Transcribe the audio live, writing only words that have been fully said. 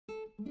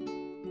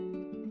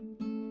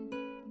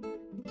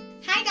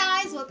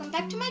guys, welcome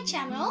back to my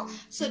channel.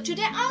 So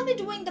today I'll be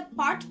doing the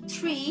part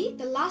 3,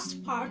 the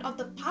last part of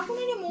the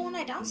Faguner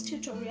Mohonay dance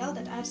tutorial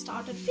that I've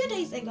started a few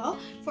days ago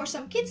for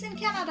some kids in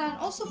Canada and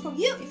also for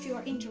you if you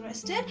are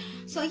interested.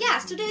 So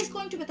yes, today is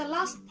going to be the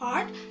last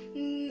part.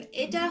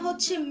 এটা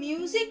হচ্ছে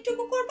music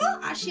টুকু করব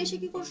আর শেষে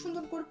কি করে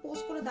সুন্দর করে pose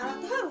করে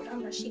দাঁড়াতে হয় ওটা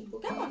আমরা শিখব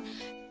কেমন।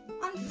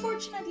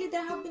 Unfortunately,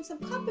 there have been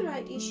some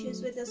copyright issues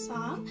with the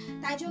song.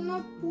 তাই জন্য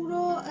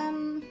পুরো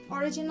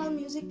অরিজিনাল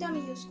মিউজিকটা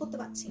আমি ইউজ করতে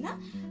পারছি না।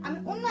 আমি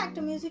অন্য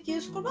একটা মিউজিক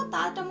ইউজ করব,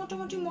 তালটা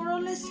মোটামুটি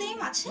মোরলে সেম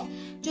আছে।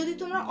 যদি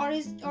তোমরা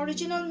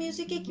অরিজিনাল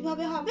মিউজিকে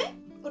কিভাবে হবে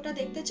ওটা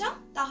দেখতে চাও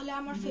তাহলে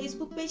আমার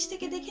ফেসবুক পেজ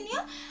থেকে দেখে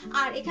নিও।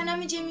 আর এখানে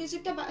আমি যে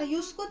মিউজিকটা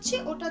ইউজ করছি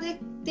ওটা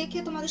দেখে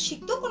তোমাদের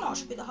শিখতেও কোনো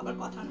অসুবিধা হবার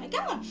কথা নয়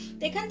কেমন।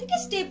 তো এখান থেকে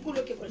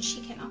স্টেপগুলো কেবল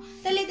শিখে নাও,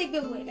 তাহলে দেখবে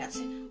হয়ে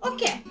গেছে।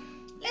 ওকে,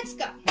 লেটস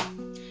গো।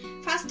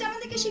 ফার্স্টে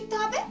আমাদেরকে শিখতে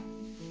হবে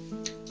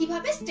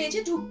কিভাবে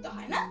স্টেজে ঢুকতে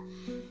হয় না।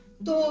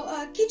 তো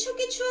কিছু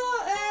কিছু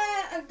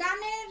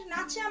গানের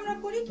নাচে আমরা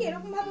করি কি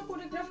এরকম ভাবে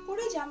কোরিওগ্রাফ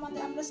করি যে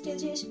আমরা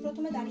স্টেজে এসে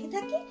প্রথমে দাঁড়িয়ে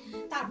থাকি,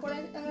 তারপরে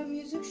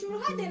মিউজিক শুরু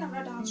হয়, দেন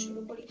আমরা ডান্স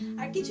শুরু করি।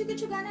 আর কিছু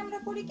কিছু গানে আমরা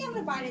করি কি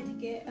আমরা বাইরে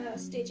থেকে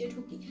স্টেজে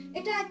ঢুকি।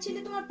 এটা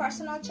অ্যাকচুয়ালি তোমার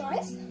পার্সোনাল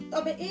চয়েস,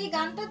 তবে এই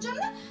গানটার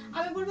জন্য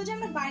আমি বলবো যে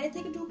আমরা বাইরে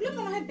থেকে ঢুকলে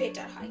মনে হয়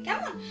বেটার হয়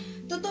কেমন।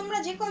 তো তোমরা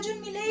যে কজন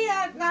মিলেই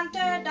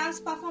গানটা ডান্স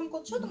পারফর্ম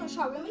করছো তোমরা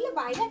সবাই মিলে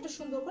বাইরে একটা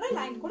সুন্দর করে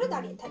লাইন করে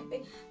দাঁড়িয়ে থাকবে।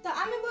 তো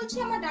আমি বলছি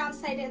আমার ডান্স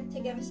সাইডের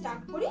থেকে আমি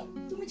স্টার্ট করি,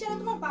 তুমি চাইলে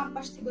তোমার বাম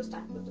পাশ থেকে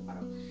স্টার্ট করতে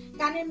পারো।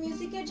 গানের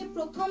মিউজিকের যে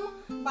প্রথম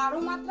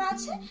 12 মাত্রা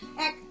আছে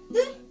 1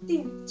 2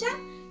 3 4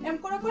 এরকম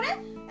করে করে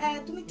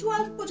তুমি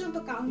 12 পর্যন্ত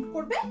কাউন্ট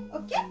করবে।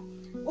 ওকে,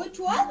 ওই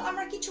 12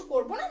 আমরা কিছু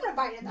করব না, আমরা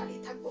বাইরে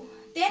দাঁড়িয়ে থাকবো।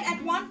 দেন এট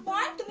ওয়ান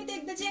পয়েন্ট তুমি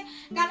দেখবে যে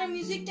গানের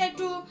মিউজিকটা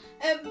একটু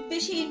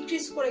বেশি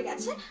ইনক্রিজ করে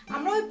গেছে,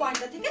 আমরা ওই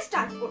পয়েন্টটা থেকে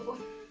স্টার্ট করব।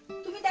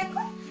 তুমি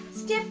দেখো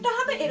স্টেপটা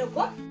হবে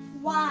এরকম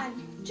 1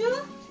 2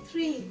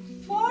 3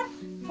 4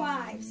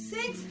 5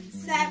 6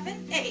 7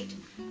 8।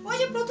 ওই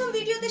যে প্রথম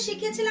ভিডিওতে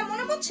শিখিয়েছিলাম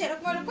মনে পড়ছে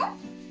এরকম এরকম,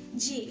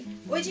 জি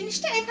ওই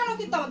জিনিসটা এখানেও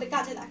কিন্তু আমাদের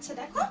কাজে লাগছে।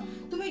 দেখো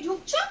তুমি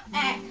ঢুকছো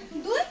 1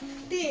 2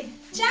 3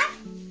 4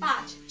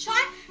 5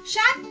 6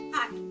 7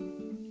 8।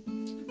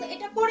 তো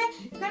এটা করে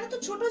এখানে তো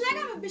ছোট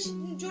জায়গা, আমি বেশি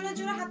জোরে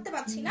জোরে হাঁটতে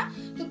পারছি না।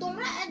 তো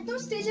তোমরা একদম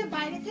স্টেজের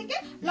বাইরে থেকে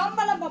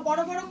লম্বা লম্বা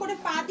বড় বড় করে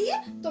পা দিয়ে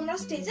তোমরা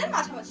স্টেজের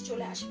মাঝামাঝি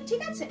চলে আসবে,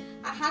 ঠিক আছে।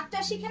 আর হাতটা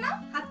শিখে নাও,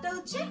 হাতটা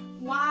হচ্ছে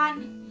 1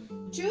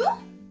 2,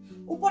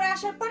 উপরে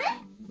আসার পরে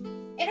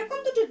এরকম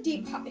দুটো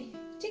ডিপ হবে,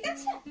 ঠিক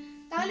আছে।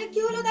 তাহলে কি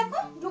হলো দেখো,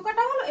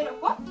 ঢোকাটা হলো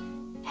এরকম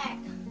 1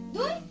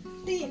 2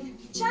 3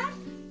 4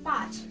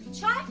 5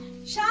 6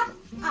 7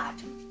 8।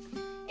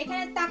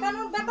 এখানে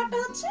তাকানোর ব্যাপারটা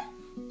হচ্ছে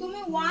তুমি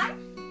 1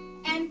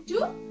 and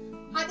 2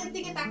 হাতের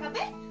দিকে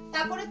তাকাবে,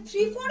 তারপরে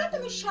 3 4 এ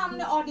তুমি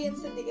সামনে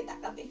অডিয়েন্সের দিকে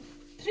তাকাবে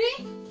 3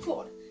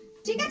 4,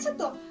 ঠিক আছে।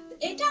 তো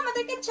এটা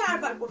আমাদেরকে 4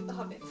 বার করতে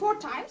হবে, 4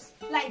 times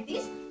like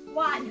this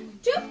 1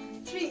 2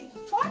 3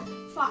 4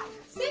 5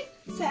 6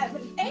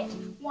 7 8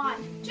 1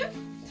 2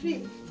 3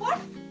 4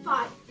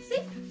 5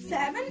 6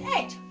 7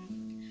 8।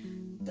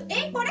 তো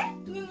এরপরে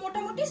তুমি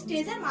মোটামুটি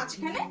স্টেজের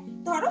মাঝখানে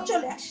ধরো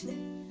চলে আসলে।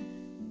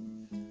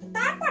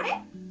 তারপরে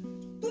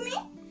তুমি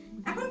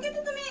এখন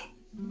কিন্তু তুমি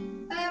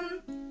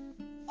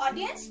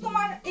অডিয়েন্স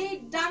তোমার এই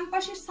ডান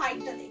পাশের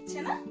সাইডটা দেখছে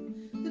না।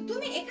 তো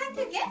তুমি এখান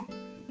থেকে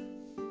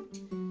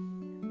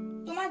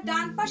তোমার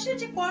ডান পাশের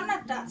যে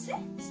কর্নারটা আছে,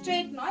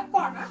 স্ট্রেট নয়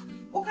কর্নার,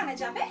 ওখানে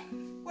যাবে।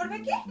 করবে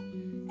কি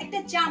একটা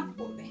জাম্প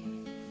করবে,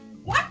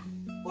 1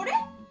 করে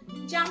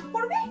জাম্প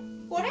করবে,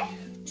 করে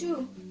 2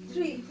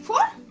 3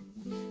 4,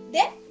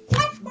 দেন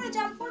 5 করে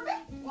জাম্প করবে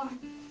 1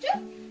 2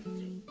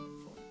 3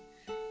 4,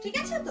 ঠিক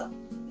আছে। তো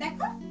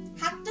দেখো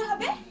হাতটা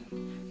হবে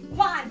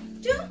 1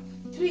 2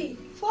 3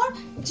 4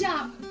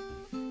 জাম্প,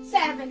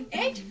 7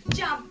 8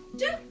 জাম্প,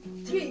 2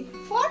 3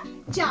 4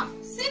 জাম্প,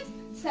 6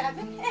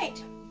 7 8।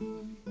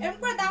 এরকম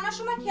করে দাঁড়ানোর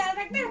সময় খেয়াল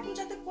রাখবে এরকম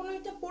যাতে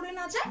কোনোটা পড়ে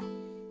না যায়,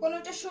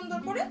 কোনোটা সুন্দর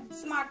করে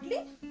স্মার্টলি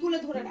তুলে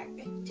ধরে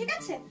রাখবে, ঠিক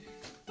আছে।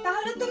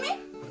 তাহলে তুমি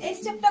এই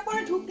স্টেপটা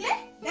করে ঢুকলে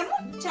যেমন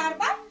 4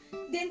 বার,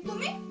 দেন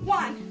তুমি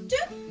 1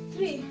 2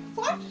 3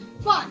 4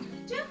 1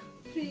 2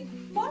 3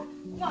 4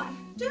 1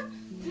 2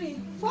 3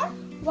 4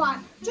 1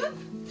 2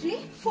 3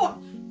 4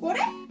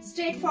 করে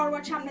স্ট্রেট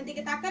ফরওয়ার্ড সামনের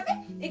দিকে তাকাবে।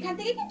 এখান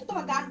থেকে কিন্তু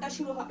তোমার গানটা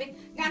শুরু হবে।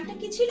 গানটা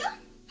কি ছিল?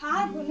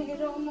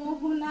 ফাগুনের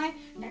মোহনায়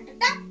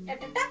টাটা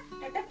টাটা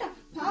টাটা,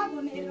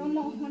 ফাগুনের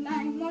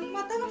মোহনায় মন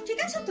মাতানো, ঠিক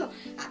আছে। তো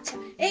আচ্ছা,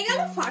 এই গেল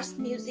ফার্স্ট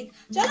মিউজিক।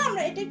 চলো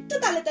আমরা এটা একটু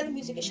তালে তালে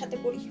মিউজিকের সাথে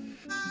করি।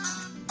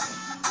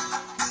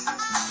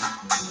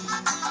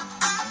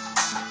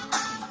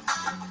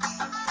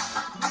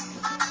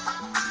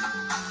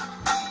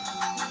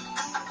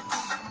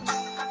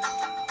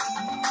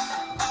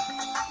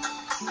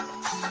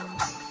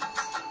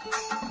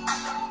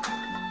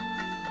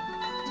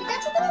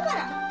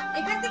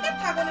 এখান থেকে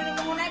ফাগুনের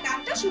মোহনায়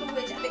গানটা শুরু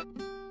হয়ে যাবে।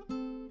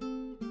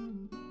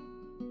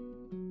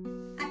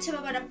 আচ্ছা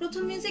বাবারা,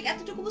 প্রথম মিউজিক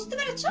এতটুকু বুঝতে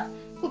পেরেছো?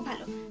 খুব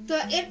ভালো। তো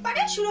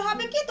এরপরে শুরু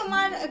হবে কি,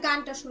 তোমার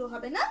গানটা শুরু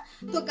হবে না?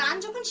 তো গান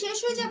যখন শেষ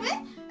হয়ে যাবে,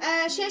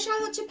 শেষ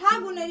হয় হচ্ছে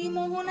ফাগুনেরি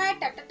মোহনায়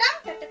টাটাটাং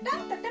টাটাটাং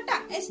টাটাটাং,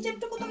 এই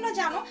স্টেপটুকু তোমরা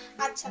জানো।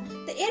 আচ্ছা,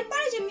 তো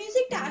এরপরে যে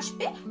মিউজিকটা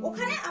আসবে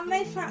ওখানে আমরা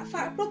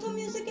প্রথম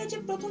মিউজিকের যে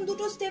প্রথম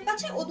দুটো স্টেপ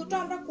আছে ও দুটো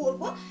আমরা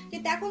করব,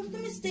 কিন্তু এখন তো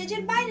তুমি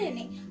স্টেজের বাইরে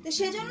নেই। তো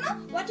সেজন্য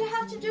what you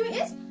have to do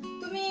is,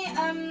 তুমি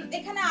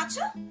এখানে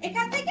আছো,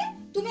 এখান থেকে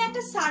তুমি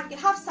একটা সার্কেল,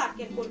 হাফ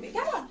সার্কেল করবে,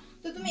 কেমন?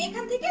 তো তুমি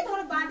এখান থেকে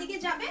ধরো বাঁ দিকে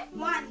যাবে,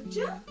 1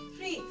 2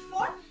 3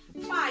 4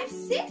 5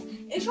 6,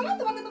 এই সময়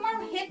তোমাকে তোমার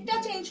হেডটা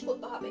চেঞ্জ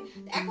করতে হবে।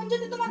 এখন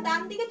যদি তোমার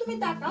ডান দিকে তুমি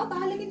তাকাও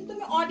তাহলে কিন্তু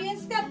তুমি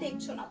অডিয়েন্সকে আর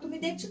দেখছো না, তুমি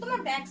দেখছো তোমার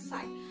ব্যাক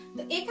সাইড।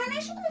 তো এখানে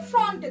এসে তুমি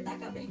ফ্রন্টে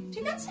তাকাবে,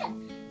 ঠিক আছে?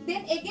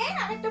 দেন এগেইন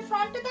আরেকটা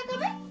ফ্রন্টে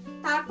তাকাবে,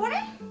 তারপরে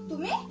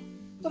তুমি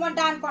তোমার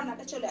ডান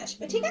কর্নারে চলে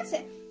আসবে, ঠিক আছে?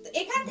 তো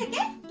এখান থেকে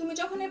তুমি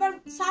যখন এবার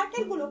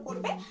সার্কেল গুলো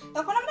করবে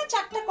তখন আমরা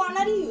 4টা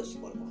কর্নারই ইউজ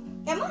করব,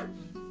 কেমন?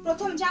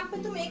 প্রথম জাম্পে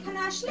তুমি এখানে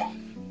আসলে,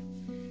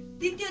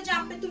 দ্বিতীয়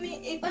জাম্পে তুমি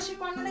এই পাশে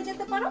কর্নারে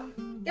যেতে পারো,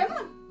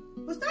 কেমন?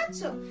 বুঝতে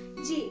পারছো?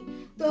 জি।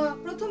 তো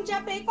প্রথম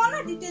জাম্পে এই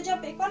কর্নার, দ্বিতীয়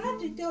জাম্পে এই কর্নার,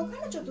 তৃতীয়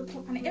ওখানে, চতুর্থ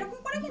ওখানে, এরকম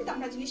করে কিন্তু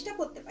আমরা জিনিসটা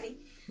করতে পারি।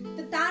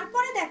 তো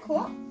তারপরে দেখো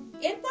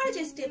এরপরে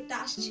যে স্টেপটা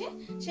আসছে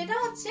সেটা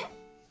হচ্ছে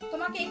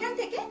তোমাকে এখান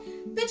থেকে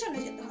পেছনে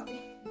যেতে হবে,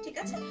 ঠিক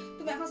আছে?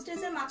 তুমি এখন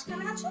স্টেজের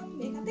মাঝখানে আছো,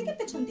 তুমি এখান থেকে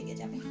পেছন দিকে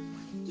যাবে।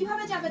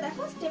 কিভাবে যাবে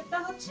দেখো, স্টেপটা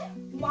হচ্ছে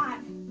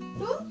 1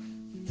 2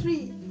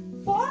 3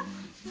 4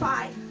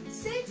 5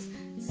 6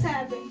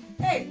 7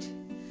 8,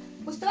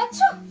 বুঝতে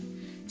পারছো?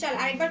 চল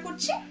আরেকবার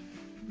করছি,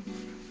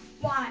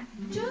 1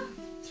 2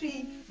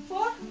 3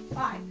 4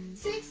 5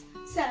 6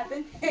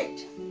 7 8।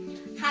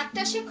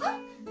 হাতটা শেখো,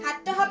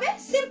 হাতটা হবে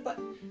সিম্পল,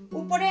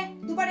 উপরে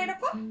দুবার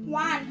এরকম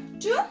 1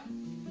 2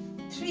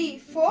 3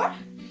 4,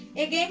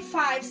 এগেইন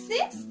 5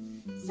 6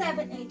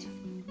 7 8।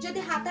 যদি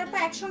হাত আর পা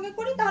একসঙ্গে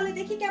করি তাহলে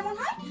দেখি কেমন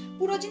হয়।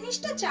 পুরো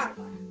জিনিসটা 4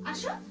 বার।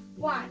 আসো,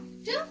 1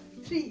 2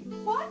 3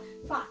 4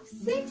 5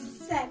 6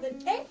 7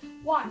 8,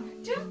 1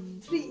 2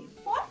 3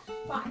 4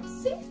 5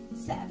 6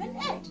 7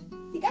 8,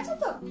 ঠিক আছে?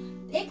 তো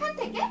এখান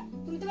থেকে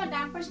তুমি তোমার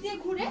ডান পাশ দিয়ে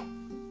ঘুরে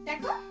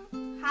দেখো,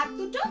 হাত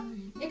দুটো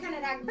এখানে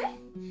রাখবে।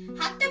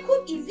 হাতটা খুব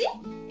ইজি,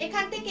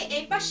 এখান থেকে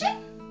এই পাশে,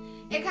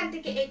 এখান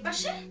থেকে এই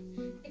পাশে,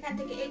 এখান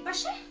থেকে এই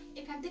পাশে,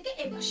 এখান থেকে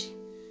এই পাশে,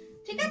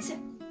 ঠিক আছে?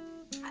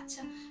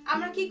 আচ্ছা,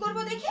 আমরা কি করব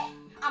দেখি।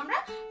 আমরা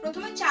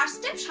প্রথমে 4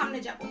 স্টেপ সামনে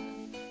যাব।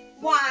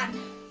 1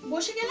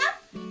 বসে গেলাম,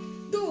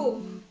 2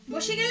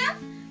 বসে গেলাম,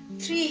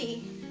 3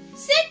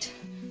 সিট,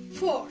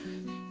 4,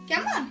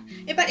 কেমন?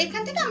 এবার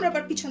এখান থেকে আমরা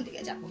আবার পিছন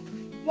দিকে যাব।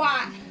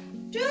 1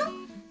 2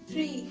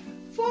 3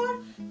 4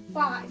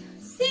 5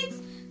 6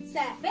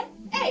 7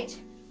 8।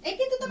 এই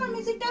কিন্তু তোমার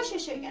মিউজিকটাও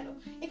শেষ হয়ে গেল।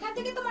 এখান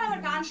থেকে তোমার আবার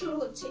গান শুরু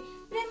হচ্ছে,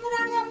 প্রেমের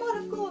আগে আমার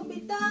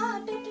কবিতা,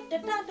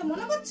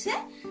 মনে হচ্ছে?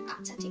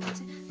 আচ্ছা ঠিক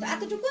আছে। তো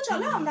এতটুকু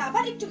চলো আমরা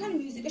আবার একটুখানি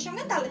মিউজিকের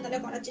সঙ্গে তালে তালে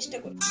করার চেষ্টা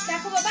করি।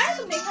 দেখো বাবা,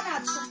 তুমি এখানে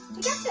আছো,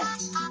 ঠিক আছে?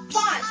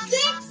 5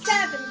 6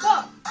 7 গো।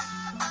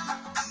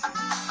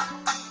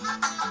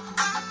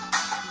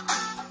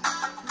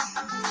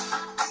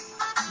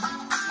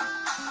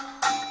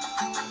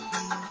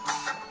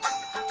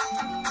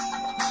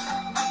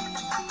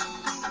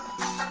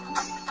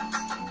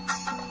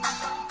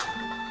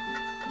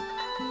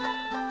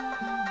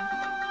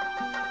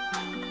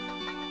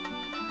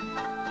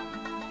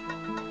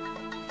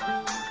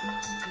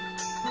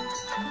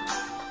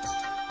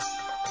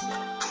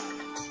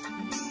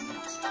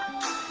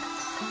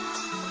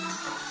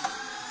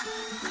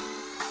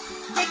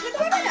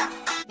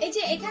 এই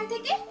যে এখান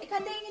থেকে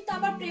কিন্তু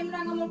আবার প্রেম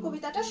রাঙামোর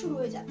কবিতাটা শুরু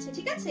হয়ে যাচ্ছে,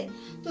 ঠিক আছে?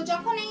 তো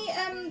যখন এই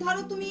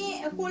ধরো তুমি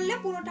করলে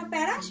পুরোটা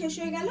প্যারা শেষ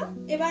হয়ে গেল,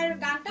 এবার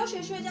গানটাও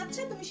শেষ হয়ে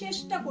যাচ্ছে, তুমি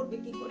শেষটা করবে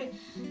কি করে?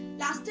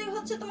 লাস্টে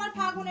হচ্ছে তোমার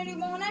ফাগুনেরি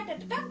মোহনায়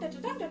টাটাটাং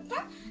টাটাটাং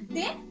টাটাটাং,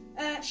 দেন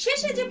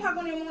শেষে যে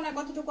ফাগুনের মোহনায়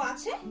কতটুকু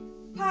আছে,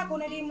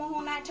 ফাগুনেরি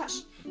মোহনায় ঠাস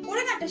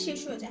করে গানটা শেষ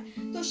হয়ে যায়।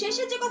 তো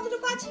শেষে যে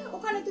কতটুকু আছে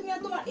ওখানে তুমি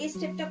আর তোমার এই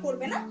স্টেপটা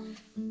করবে না,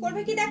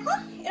 করবে কি দেখো,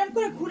 এরকম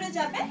করে ঘুরে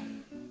যাবে,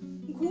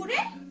 ঘুরে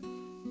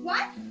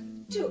 1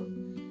 2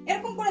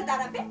 এরকম করে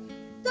দাঁড়াবে।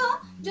 তো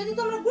যদি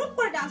তোমরা গ্রুপ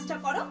করে ডান্সটা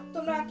করো,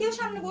 তোমরা কেউ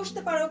সামনে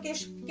বসতে পারো,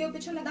 কেউ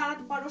পেছনে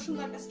দাঁড়াতে পারো,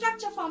 সুন্দর একটা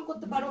স্ট্রাকচার ফর্ম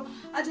করতে পারো।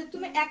 আর যদি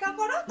তুমি একা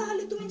করো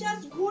তাহলে তুমি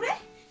জাস্ট ঘুরে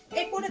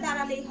এই করে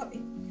দাঁড়ালেই হবে।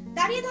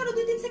 দাঁড়িয়ে ধরো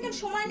 2-3 সেকেন্ড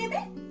সময় নেবে,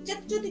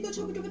 যদি কেউ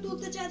ছবি টবি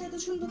তুলতে চায়, যত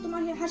সুন্দর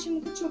তোমার হাসি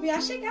মুখের ছবি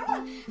আসে, কেমন?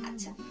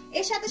 আচ্ছা,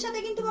 এর সাথে সাথে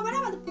কিন্তু বাবারা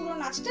আমাদের পুরো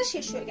নাচটা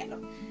শেষ হয়ে গেল।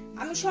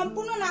 আমি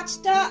সম্পূর্ণ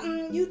নাচটা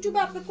ইউটিউবে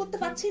আপলোড করতে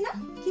পারছি না,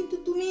 কিন্তু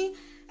তুমি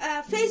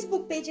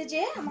ফেসবুক পেজে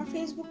যে, আমার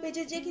ফেসবুক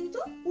পেজে যে কিন্তু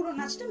পুরো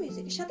নাচটা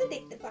মিউজিকের সাথে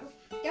দেখতে পারো,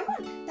 কেমন?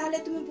 তাহলে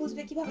তুমি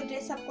বুঝবে কিভাবে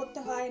ড্রেস আপ করতে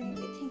হয়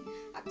এভরিথিং।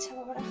 আচ্ছা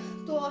বাবারা,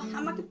 তো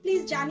আমাকে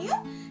প্লিজ জানিও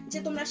যে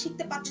তোমরা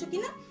শিখতে পারছো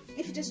কিনা,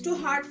 if it is too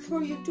hard for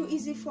you, too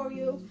easy for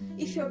you,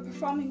 if you're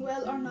performing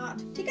well or not,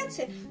 ঠিক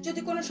আছে? যদি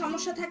কোনো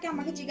সমস্যা থাকে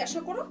আমাকে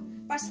জিজ্ঞাসা করো,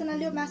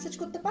 পার্সোনালিও মেসেজ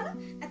করতে পারো।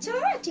 আচ্ছা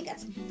বাবা, ঠিক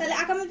আছে, তাহলে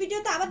আগামী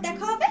ভিডিওতে আবার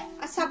দেখা হবে।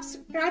 আর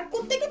সাবস্ক্রাইব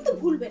করতে কিন্তু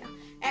ভুলবে না,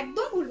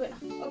 একদম ভুলবে না,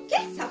 ওকে?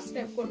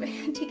 সাবস্ক্রাইব করবে,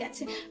 ঠিক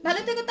আছে? ভালো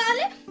থেকো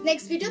তাহলে,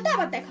 নেক্সট ভিডিওতে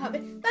আবার দেখা হবে।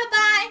 বাই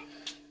বাই,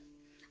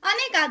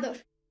 অনেক আদর।